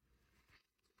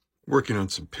Working on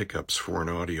some pickups for an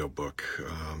audiobook,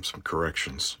 some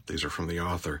corrections. These are from the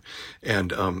author.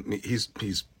 And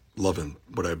he's loving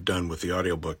what I've done with the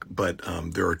audiobook. But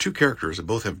there are two characters that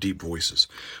both have deep voices.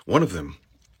 One of them,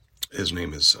 his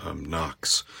name is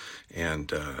Knox,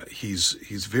 and he's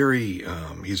very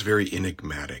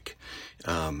enigmatic,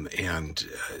 and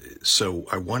so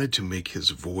I wanted to make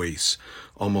his voice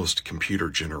almost computer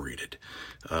generated.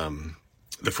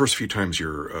 The first few times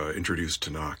you're introduced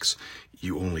to Knox,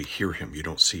 you only hear him, you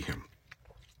don't see him.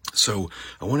 So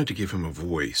I wanted to give him a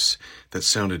voice that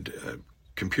sounded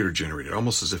computer generated,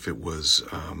 almost as if it was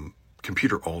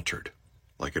computer altered,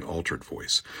 like an altered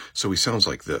voice. So he sounds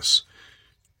like this.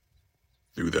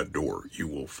 Through that door, you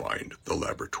will find the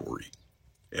laboratory,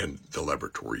 and the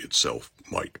laboratory itself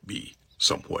might be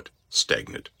somewhat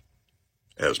stagnant,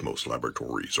 as most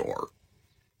laboratories are.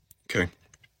 Okay.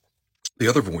 The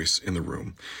other voice in the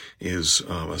room is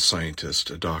a scientist,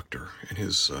 a doctor, and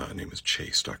his name is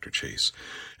Chase, Dr. Chase,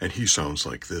 and he sounds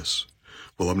like this.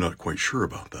 Well, I'm not quite sure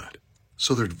about that.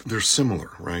 So they're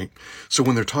similar, right? So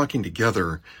when they're talking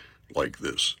together like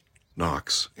this,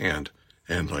 Knox, and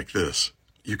like this,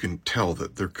 you can tell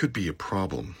that there could be a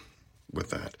problem with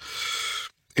that.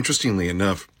 Interestingly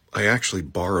enough, I actually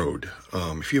borrowed,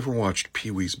 if you ever watched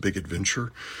Pee-wee's Big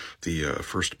Adventure, the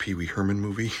first Pee Wee Herman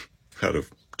movie out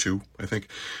of two, I think,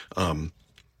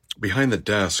 behind the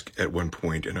desk at one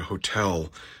point in a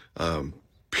hotel,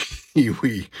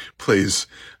 Pee-wee plays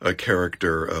a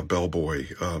character, a bellboy,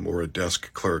 or a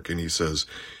desk clerk, and he says,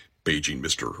 "Paging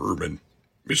Mr. Herman.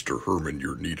 Mr. Herman,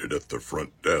 you're needed at the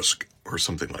front desk," or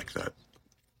something like that.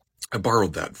 I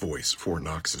borrowed that voice for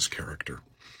Knox's character.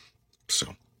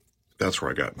 So that's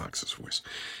where I got Knox's voice.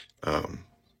 I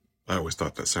always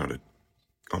thought that sounded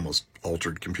almost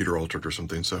altered, computer altered or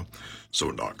something. So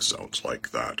Knox sounds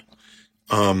like that.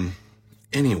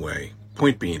 Anyway,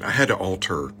 point being, I had to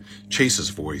alter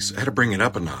Chase's voice. I had to bring it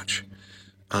up a notch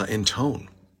in tone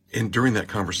during that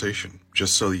conversation,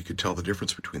 just so you could tell the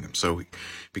difference between them. So,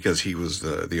 because he was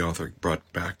the author,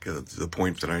 brought back the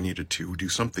point that I needed to do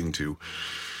something to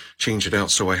change it out.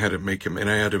 So I had to make him, and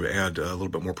I had to add a little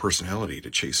bit more personality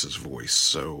to Chase's voice.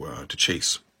 So to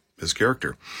Chase, his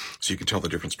character, so you could tell the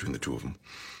difference between the two of them.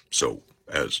 So,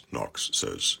 as Knox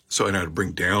says, and I had to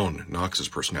bring down Knox's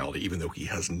personality, even though he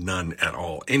has none at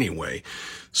all anyway.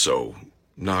 So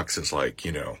Knox is like,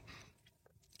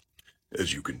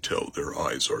 as you can tell, their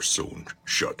eyes are sewn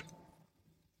shut.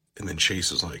 And then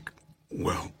Chase is like,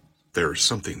 well, there's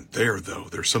something there, though.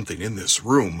 There's something in this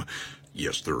room.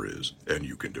 Yes, there is, and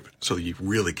you can do it. So you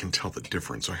really can tell the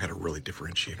difference. So I had to really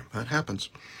differentiate him. That happens.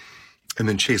 And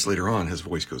then Chase later on, his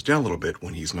voice goes down a little bit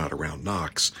when he's not around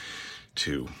Knox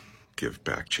to give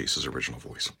back Chase's original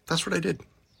voice. That's what I did.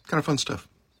 Kind of fun stuff.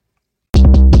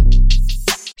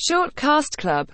 Short Cast Club